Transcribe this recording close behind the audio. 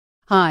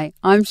Hi,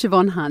 I'm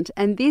Siobhan Hunt,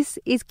 and this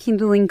is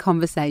Kindling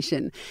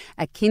Conversation,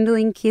 a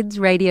Kindling Kids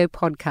radio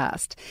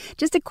podcast.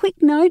 Just a quick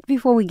note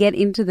before we get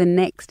into the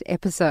next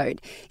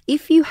episode.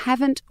 If you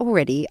haven't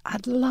already,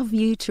 I'd love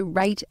you to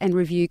rate and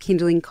review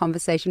Kindling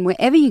Conversation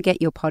wherever you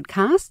get your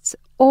podcasts,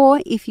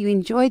 or if you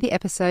enjoy the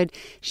episode,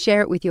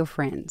 share it with your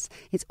friends.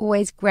 It's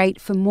always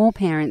great for more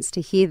parents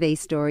to hear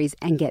these stories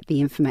and get the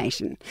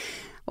information.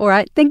 All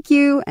right, thank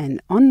you,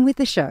 and on with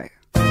the show.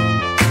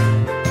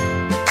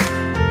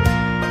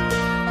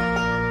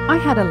 I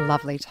had a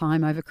lovely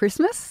time over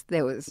Christmas.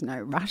 There was no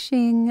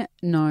rushing,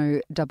 no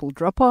double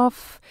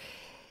drop-off.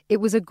 It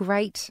was a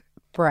great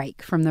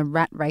break from the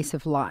rat race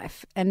of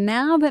life. And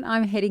now that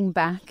I'm heading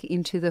back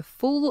into the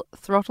full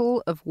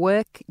throttle of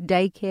work,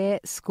 daycare,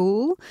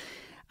 school,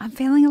 I'm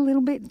feeling a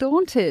little bit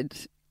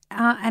daunted.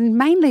 And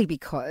mainly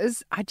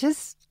because I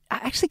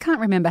actually can't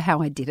remember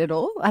how I did it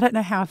all. I don't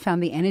know how I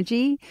found the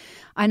energy.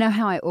 I know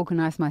how I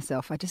organised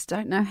myself. I just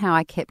don't know how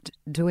I kept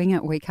doing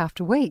it week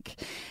after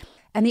week.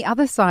 And the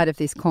other side of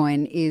this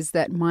coin is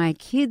that my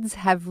kids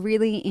have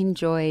really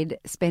enjoyed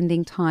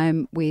spending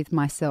time with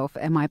myself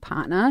and my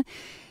partner.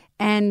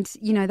 And,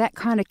 you know, that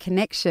kind of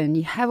connection,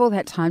 you have all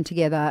that time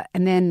together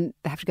and then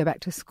they have to go back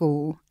to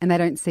school and they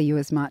don't see you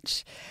as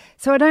much.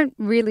 So I don't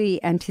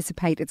really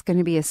anticipate it's going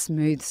to be a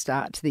smooth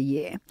start to the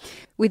year.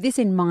 With this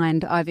in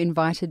mind, I've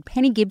invited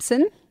Penny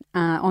Gibson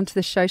onto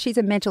the show. She's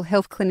a mental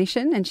health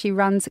clinician and she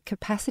runs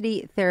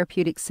capacity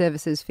therapeutic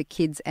services for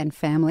kids and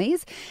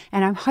families.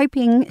 And I'm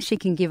hoping she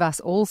can give us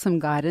all some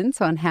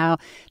guidance on how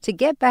to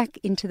get back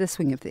into the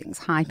swing of things.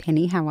 Hi,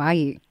 Penny. How are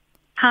you?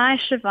 Hi,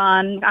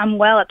 Siobhan. I'm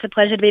well. It's a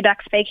pleasure to be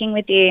back speaking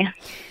with you.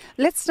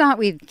 Let's start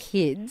with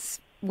kids,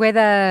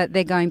 whether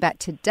they're going back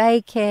to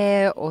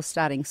daycare or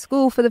starting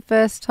school for the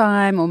first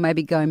time or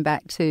maybe going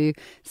back to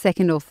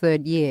second or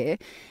third year.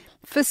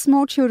 For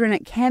small children,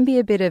 it can be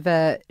a bit of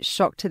a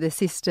shock to the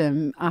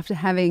system after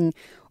having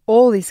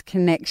all this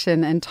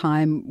connection and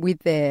time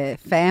with their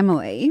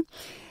family.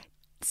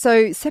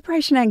 So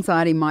separation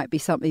anxiety might be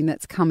something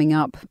that's coming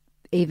up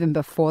even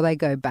before they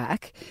go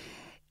back.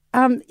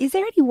 Is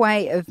there any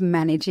way of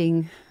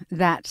managing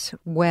that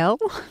well?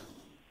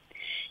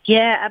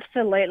 Yeah,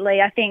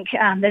 absolutely. I think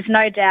there's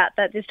no doubt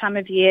that this time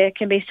of year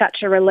can be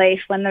such a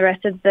relief when the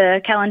rest of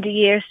the calendar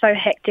year is so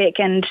hectic,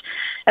 and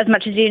as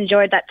much as you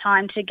enjoyed that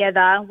time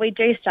together, we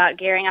do start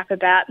gearing up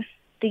about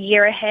the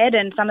year ahead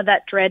and some of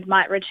that dread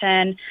might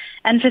return.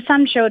 And for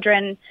some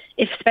children,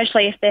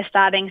 especially if they're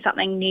starting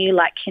something new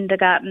like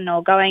kindergarten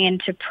or going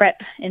into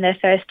prep in their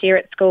first year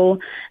at school,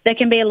 there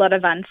can be a lot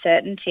of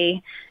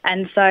uncertainty.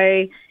 And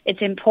so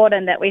it's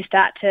important that we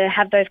start to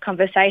have those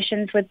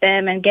conversations with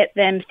them and get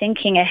them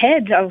thinking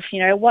ahead of,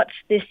 you know, what's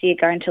this year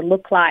going to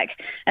look like.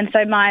 And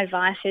so my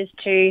advice is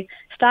to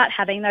start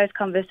having those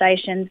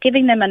conversations,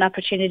 giving them an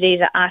opportunity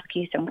to ask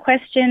you some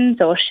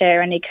questions or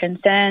share any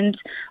concerns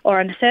or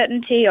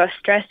uncertainty or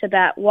stress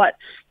about what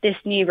this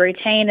new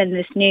routine and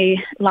this new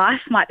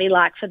life might be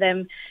like for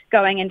them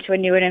going into a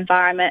new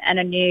environment and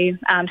a new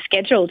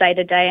schedule day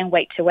to day and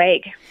week to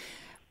week.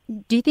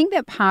 Do you think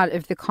that part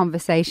of the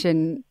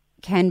conversation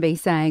can be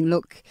saying,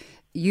 look,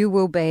 you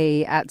will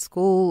be at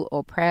school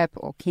or prep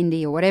or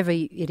kindy or whatever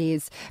it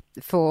is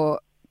for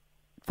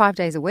 5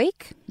 days a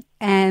week,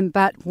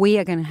 but we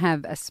are going to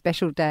have a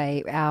special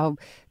day. Our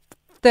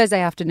Thursday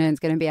afternoon is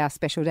going to be our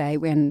special day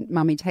when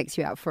Mummy takes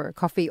you out for a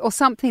coffee or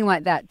something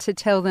like that, to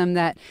tell them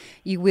that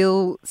you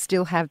will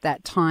still have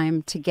that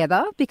time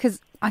together. Because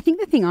I think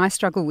the thing I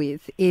struggle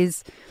with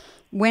is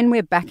when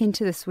we're back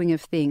into the swing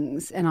of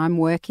things and I'm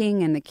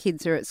working and the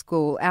kids are at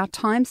school, our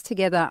times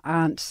together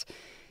aren't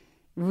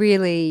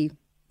really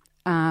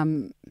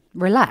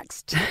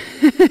relaxed.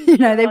 You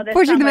know, they're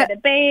pushing them somewhere to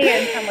be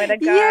and somewhere to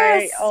go.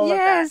 Yes, all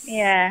yes. of that.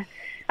 Yeah,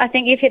 I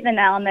think you've hit the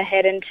nail on the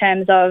head in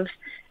terms of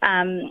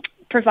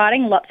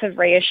providing lots of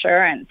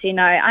reassurance. You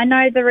know, I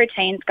know the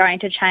routine's going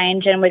to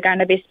change and we're going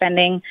to be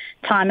spending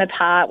time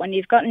apart when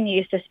you've gotten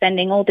used to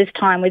spending all this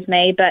time with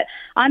me, but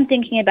I'm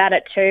thinking about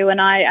it too,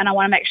 and I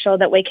want to make sure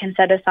that we can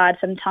set aside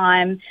some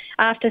time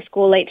after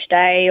school each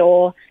day,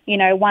 or, you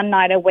know, one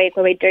night a week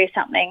where we do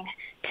something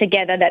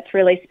together that's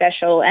really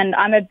special. And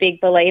I'm a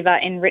big believer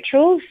in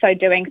rituals, so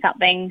doing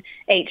something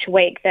each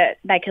week that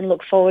they can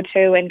look forward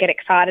to and get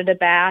excited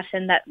about,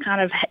 and that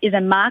kind of is a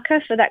marker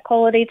for that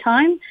quality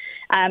time.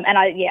 I'm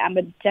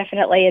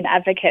definitely an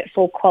advocate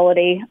for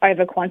quality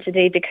over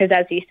quantity, because,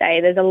 as you say,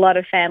 there's a lot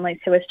of families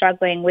who are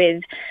struggling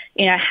with,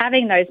 you know,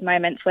 having those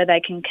moments where they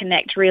can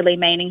connect really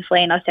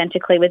meaningfully and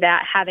authentically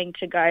without having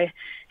to go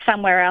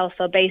somewhere else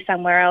or be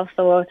somewhere else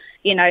or,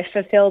 you know,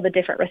 fulfill the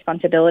different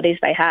responsibilities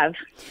they have.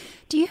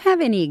 Do you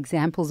have any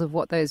examples of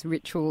what those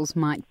rituals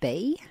might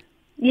be?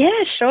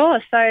 Yeah,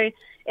 sure. So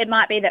it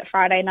might be that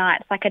Friday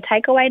night's like a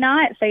takeaway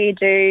night, so you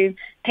do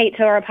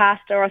pizza or a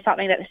pasta or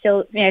something that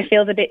still, you know,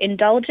 feels a bit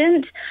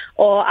indulgent,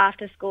 or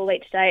after school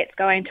each day it's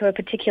going to a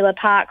particular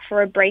park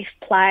for a brief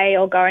play,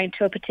 or going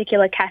to a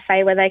particular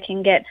cafe where they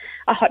can get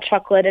a hot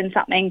chocolate and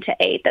something to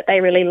eat that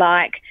they really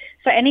like.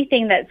 So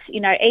anything that's,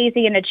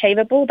 easy and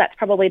achievable, that's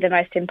probably the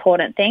most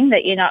important thing,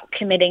 that you're not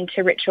committing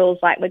to rituals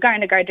like we're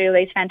going to go do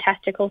these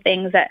fantastical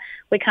things that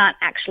we can't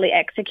actually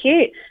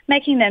execute,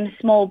 making them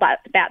small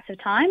bouts of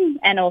time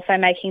and also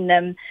making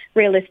them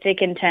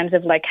realistic in terms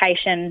of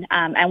location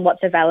and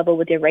what's available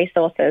with your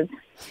resources.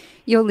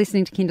 You're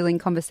listening to Kindling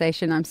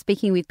Conversation. I'm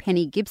speaking with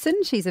Penny Gibson.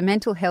 She's a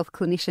mental health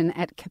clinician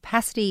at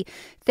Capacity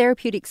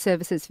Therapeutic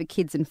Services for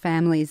Kids and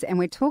Families, and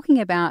we're talking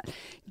about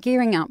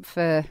gearing up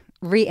for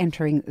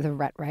re-entering the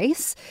rat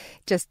race,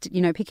 just,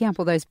 picking up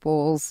all those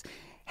balls,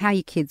 how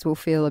your kids will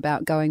feel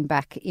about going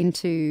back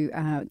into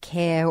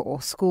care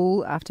or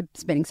school after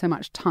spending so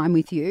much time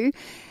with you.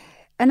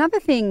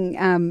 Another thing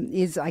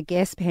is, I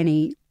guess,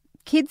 Penny,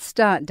 kids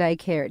start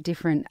daycare at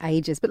different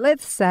ages, but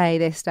let's say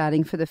they're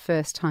starting for the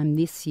first time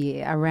this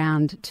year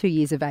around 2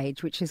 years of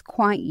age, which is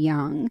quite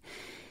young.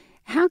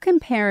 How can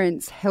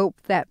parents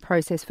help that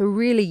process for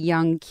really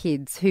young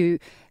kids who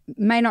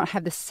may not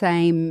have the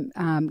same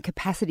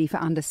capacity for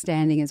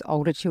understanding as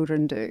older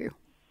children do?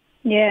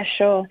 Yeah,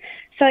 sure.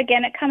 So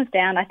again, it comes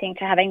down, I think,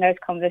 to having those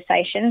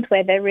conversations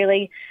where they're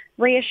really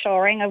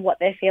reassuring of what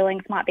their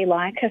feelings might be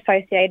like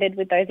associated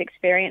with those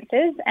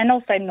experiences, and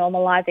also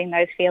normalising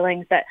those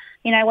feelings that,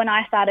 when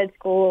I started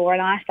school or when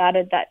I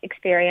started that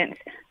experience,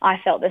 I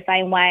felt the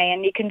same way.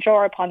 And you can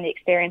draw upon the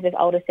experience of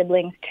older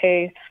siblings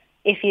too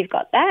if you've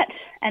got that.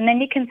 And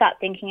then you can start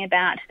thinking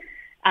about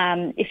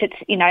if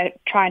it's,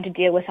 trying to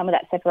deal with some of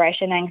that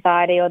separation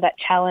anxiety or that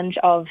challenge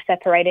of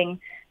separating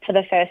for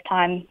the first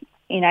time,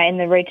 in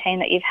the routine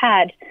that you've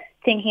had,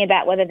 thinking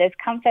about whether there's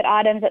comfort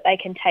items that they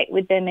can take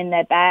with them in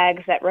their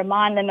bags that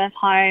remind them of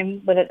home,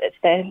 whether it's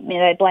their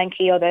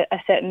blankie or a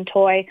certain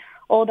toy.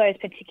 All those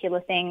particular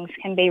things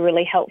can be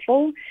really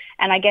helpful.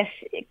 And I guess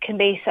it can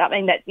be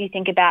something that you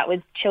think about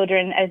with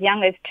children as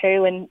young as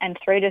 2 and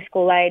through to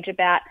school age,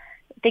 about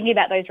thinking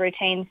about those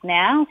routines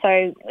now.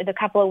 So with a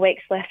couple of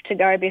weeks left to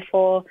go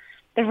before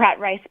the rat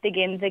race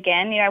begins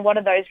again, what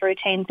do those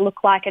routines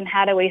look like, and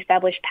how do we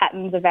establish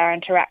patterns of our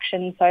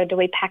interaction? So do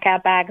we pack our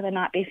bag the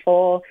night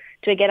before?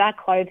 Do we get our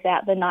clothes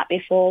out the night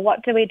before?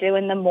 What do we do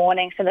in the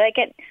morning? So they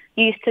get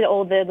used to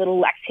all the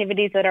little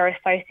activities that are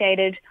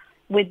associated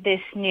with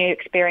this new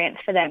experience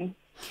for them.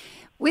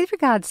 With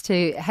regards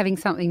to having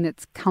something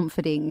that's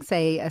comforting,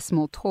 say a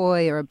small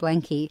toy or a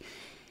blankie,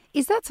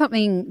 is that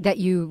something that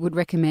you would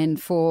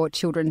recommend for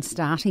children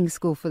starting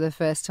school for the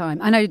first time?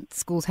 I know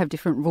schools have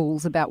different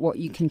rules about what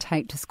you can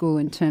take to school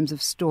in terms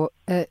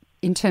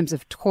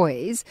of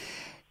toys,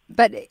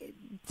 but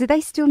do they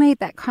still need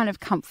that kind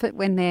of comfort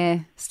when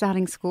they're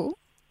starting school?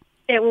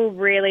 It will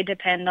really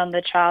depend on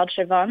the child,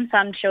 Siobhan.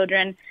 Some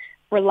children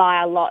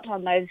rely a lot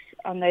on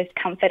those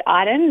comfort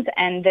items,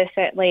 and there's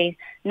certainly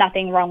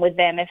nothing wrong with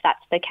them if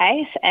that's the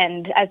case.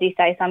 And as you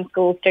say, some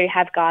schools do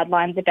have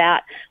guidelines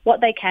about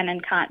what they can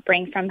and can't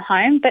bring from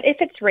home. But if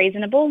it's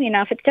reasonable,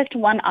 if it's just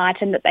one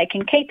item that they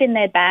can keep in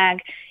their bag,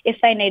 if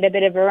they need a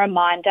bit of a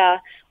reminder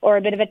or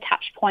a bit of a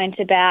touch point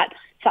about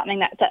something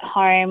that's at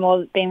home,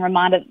 or being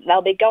reminded that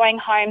they'll be going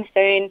home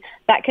soon,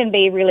 that can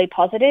be really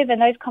positive.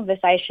 And those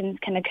conversations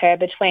can occur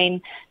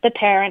between the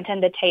parent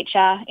and the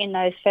teacher in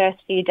those first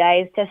few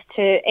days, just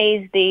to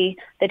ease the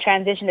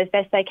transition as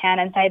best they can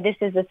and say, this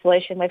is the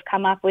solution we've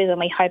come up with and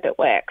we hope it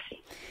works.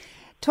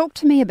 Talk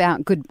to me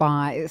about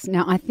goodbyes.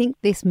 Now, I think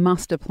this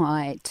must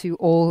apply to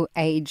all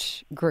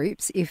age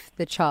groups if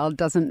the child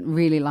doesn't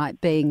really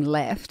like being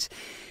left.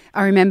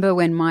 I remember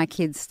when my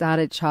kids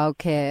started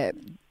childcare,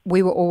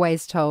 we were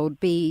always told,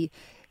 be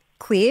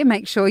clear,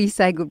 make sure you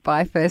say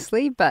goodbye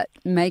firstly, but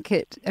make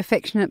it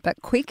affectionate but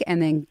quick,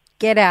 and then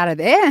get out of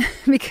there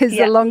because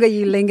the longer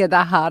you linger,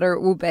 the harder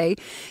it will be.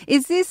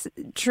 Is this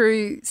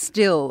true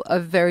still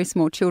of very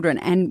small children?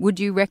 And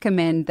would you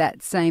recommend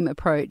that same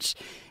approach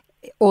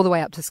all the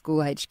way up to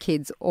school age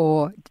kids,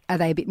 or are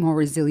they a bit more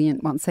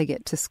resilient once they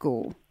get to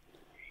school?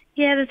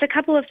 Yeah, there's a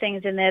couple of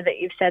things in there that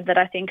you've said that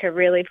I think are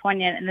really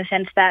poignant, in the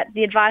sense that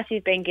the advice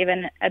you've been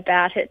given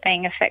about it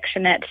being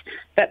affectionate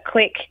but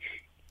quick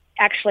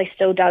actually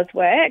still does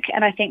work.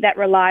 And I think that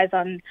relies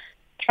on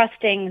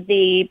trusting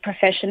the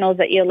professionals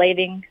that you're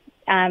leaving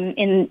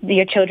in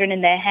your children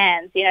in their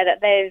hands, that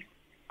they've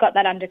got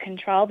that under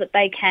control, that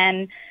they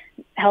can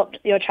help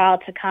your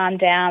child to calm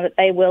down, that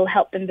they will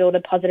help them build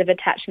a positive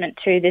attachment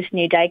to this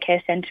new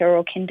daycare centre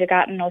or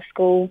kindergarten or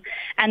school,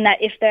 and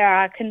that if there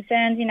are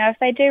concerns, if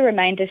they do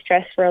remain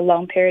distressed for a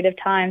long period of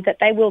time, that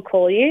they will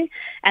call you.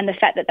 And the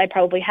fact that they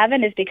probably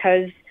haven't is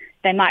because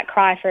they might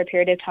cry for a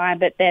period of time,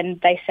 but then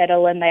they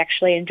settle and they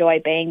actually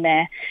enjoy being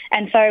there.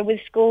 And so with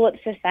school,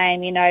 it's the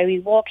same.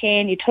 You walk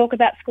in, you talk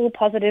about school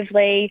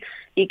positively,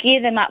 you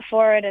gear them up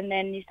for it, and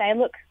then you say,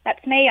 look,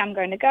 that's me, I'm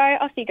going to go.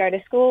 Off you go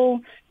to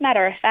school,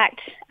 matter of fact.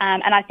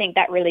 And I think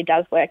that really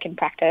does work in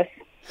practice.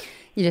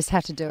 You just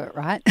have to do it,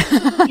 right?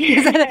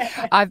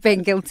 I've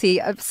been guilty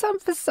of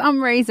for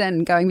some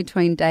reason, going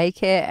between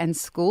daycare and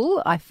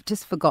school. I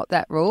just forgot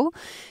that rule.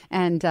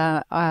 And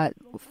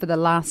for the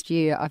last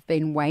year, I've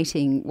been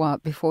waiting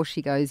before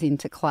she goes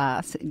into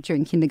class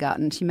during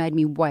kindergarten. She made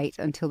me wait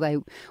until they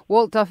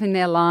walked off in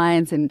their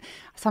lines. And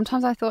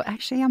sometimes I thought,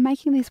 actually, I'm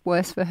making this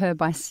worse for her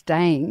by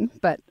staying.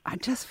 But I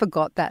just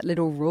forgot that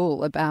little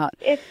rule about...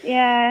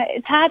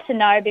 It's hard to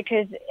know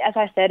because, as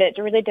I said, it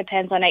really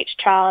depends on each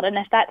child. And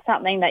if that's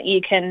something that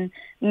you can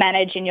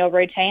manage in your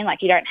routine,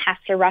 like you don't have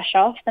to rush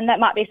off, then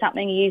that might be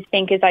something you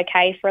think is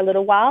okay for a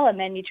little while, and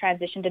then you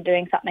transition to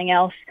doing something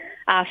else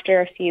after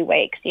a few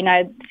weeks. You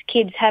know,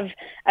 kids have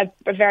a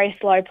very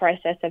slow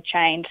process of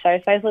change. So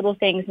if those little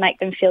things make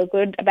them feel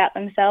good about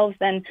themselves,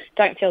 then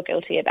don't feel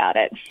guilty about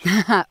it.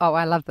 Oh,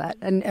 I love that.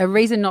 And a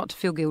reason not to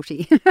feel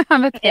guilty.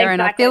 I'm a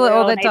parent. Exactly. I feel it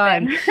all the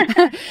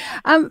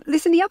time.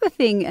 Listen, the other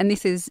thing, and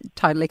this is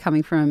totally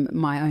coming from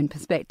my own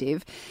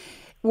perspective,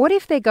 what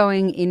if they're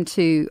going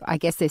into, I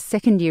guess, their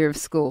second year of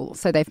school?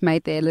 So they've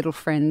made their little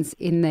friends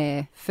in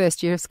their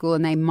first year of school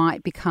and they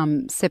might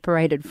become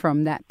separated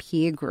from that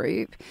peer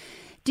group.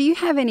 Do you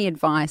have any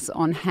advice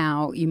on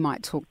how you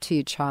might talk to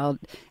your child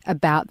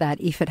about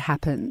that if it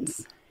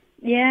happens?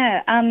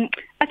 Yeah,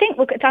 I think,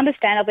 look, it's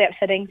understandably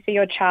upsetting for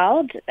your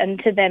child, and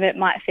to them it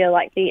might feel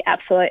like the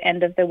absolute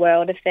end of the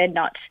world if they're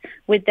not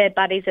with their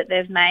buddies that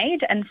they've made.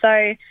 And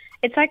so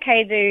it's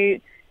okay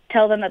to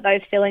tell them that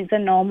those feelings are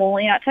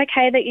normal. You know, it's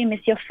okay that you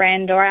miss your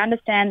friend, or I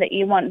understand that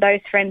you want those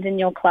friends in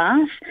your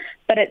class,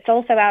 but it's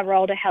also our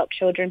role to help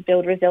children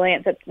build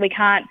resilience. We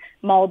can't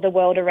mould the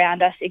world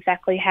around us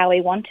exactly how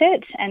we want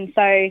it. And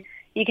so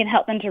you can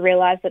help them to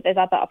realise that there's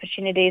other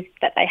opportunities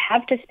that they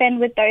have to spend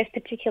with those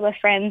particular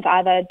friends,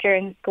 either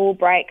during school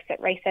breaks,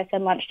 at recess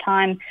and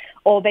lunchtime,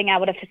 or being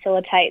able to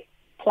facilitate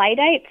play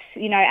dates,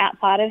 you know,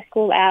 outside of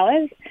school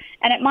hours.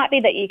 And it might be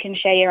that you can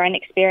share your own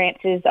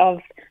experiences of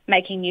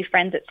making new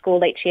friends at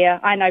school each year.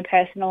 I know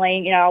personally,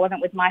 you know, I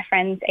wasn't with my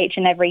friends each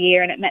and every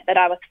year, and it meant that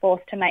I was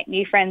forced to make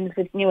new friends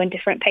with new and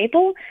different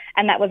people,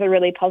 and that was a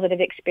really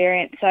positive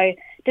experience. So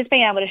just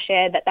being able to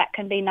share that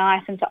can be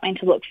nice and something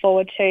to look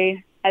forward to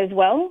as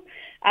well.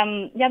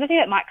 The other thing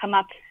that might come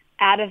up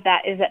out of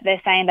that is that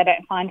they're saying they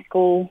don't find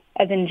school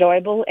as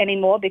enjoyable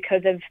anymore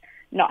because of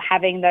not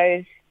having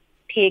those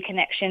peer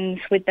connections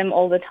with them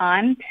all the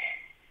time.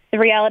 The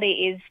reality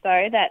is,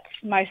 though, that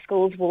most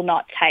schools will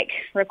not take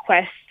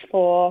requests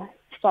for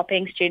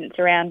swapping students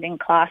around in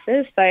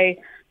classes. So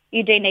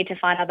you do need to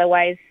find other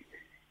ways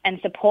and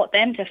support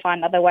them to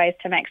find other ways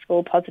to make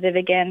school positive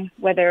again,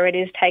 whether it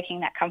is taking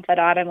that comfort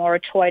item or a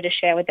toy to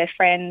share with their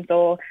friends,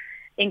 or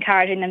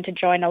encouraging them to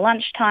join a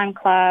lunchtime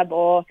club,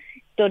 or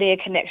building a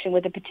connection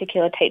with a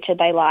particular teacher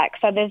they like.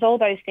 So there's all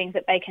those things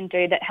that they can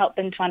do that help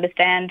them to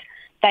understand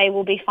they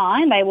will be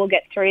fine, they will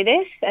get through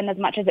this, and as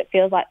much as it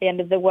feels like the end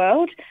of the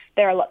world,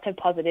 there are lots of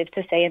positives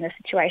to see in the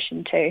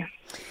situation too.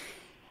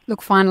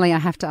 Look, finally, I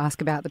have to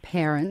ask about the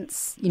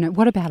parents. You know,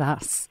 what about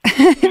us?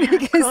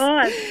 Of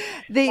course.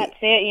 That's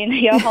it.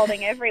 You're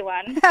holding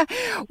everyone.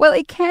 Well,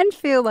 it can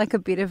feel like a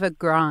bit of a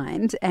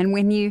grind, and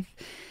when you've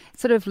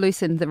sort of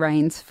loosened the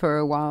reins for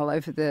a while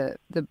over the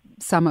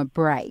summer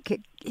break,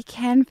 it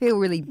can feel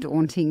really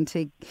daunting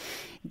to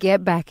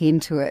get back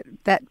into it.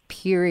 That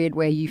period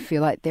where you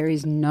feel like there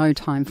is no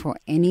time for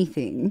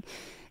anything.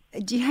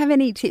 Do you have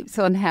any tips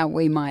on how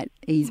we might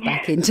ease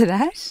back into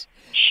that?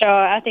 Sure.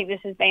 I think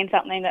this has been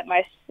something that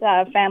most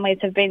families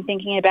have been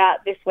thinking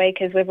about this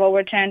week as we've all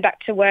returned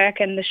back to work,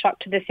 and the shock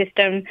to the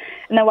system.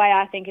 And the way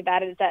I think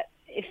about it is that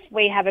if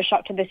we have a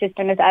shock to the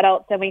system as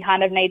adults, then we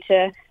kind of need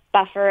to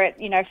buffer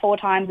it, 4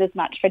 times as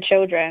much for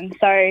children.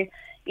 So,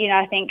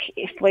 I think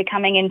if we're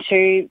coming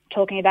into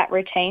talking about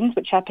routines,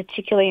 which are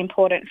particularly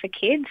important for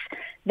kids,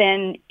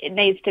 then it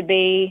needs to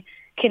be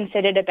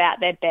considered about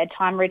their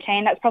bedtime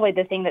routine. That's probably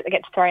the thing that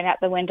gets thrown out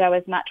the window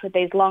as much with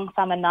these long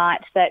summer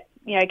nights, that,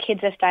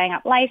 kids are staying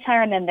up later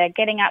and then they're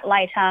getting up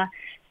later.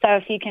 So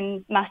if you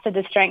can muster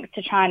the strength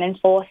to try and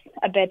enforce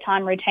a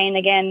bedtime routine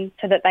again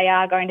so that they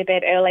are going to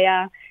bed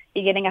earlier,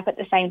 you're getting up at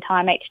the same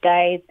time each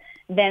day,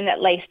 then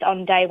at least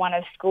on day one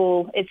of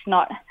school, it's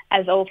not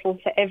as awful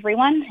for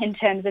everyone in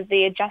terms of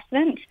the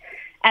adjustment.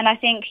 And I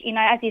think,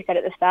 as you said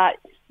at the start,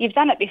 you've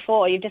done it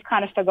before. You've just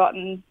kind of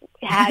forgotten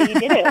how you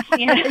did it.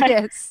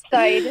 Yes.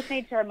 So you just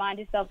need to remind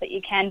yourself that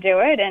you can do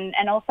it,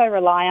 and also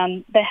rely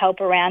on the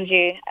help around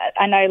you.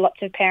 I know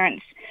lots of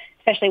parents,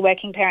 especially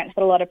working parents,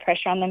 put a lot of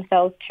pressure on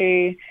themselves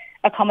to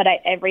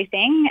accommodate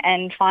everything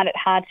and find it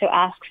hard to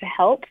ask for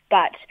help.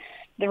 But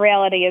the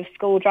reality of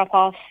school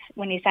drop-offs,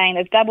 when you're saying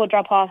there's double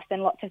drop-offs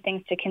and lots of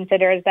things to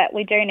consider, is that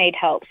we do need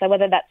help. So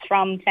whether that's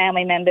from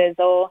family members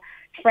or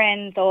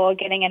friends, or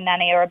getting a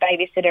nanny or a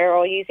babysitter,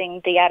 or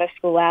using the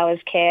out-of-school hours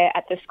care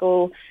at the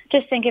school,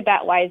 just think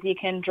about ways you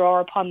can draw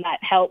upon that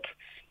help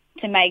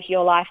to make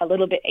your life a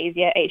little bit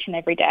easier each and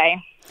every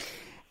day.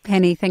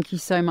 Penny, thank you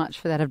so much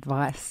for that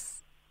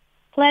advice.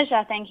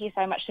 Pleasure. Thank you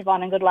so much,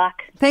 Siobhan, and good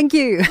luck. Thank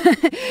you.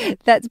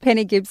 That's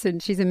Penny Gibson.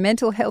 She's a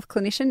mental health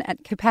clinician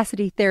at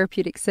Capacity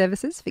Therapeutic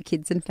Services for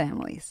Kids and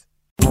Families.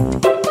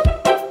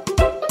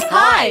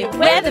 Hi. Hi,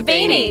 we're the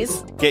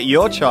Beanies. Get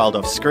your child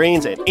off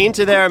screens and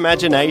into their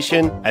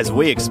imagination as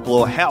we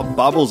explore how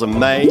bubbles are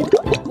made,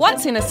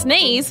 What's in a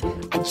sneeze?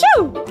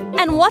 Achoo!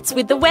 And what's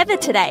with the weather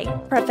today?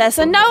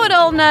 Professor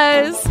Know-It-All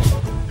knows.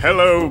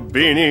 Hello,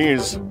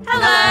 Beanies!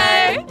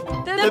 Hello!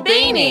 The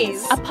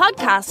Beanies, a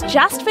podcast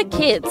just for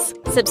kids.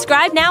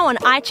 Subscribe now on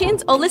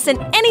iTunes or listen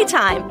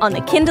anytime on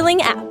the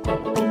Kindling app.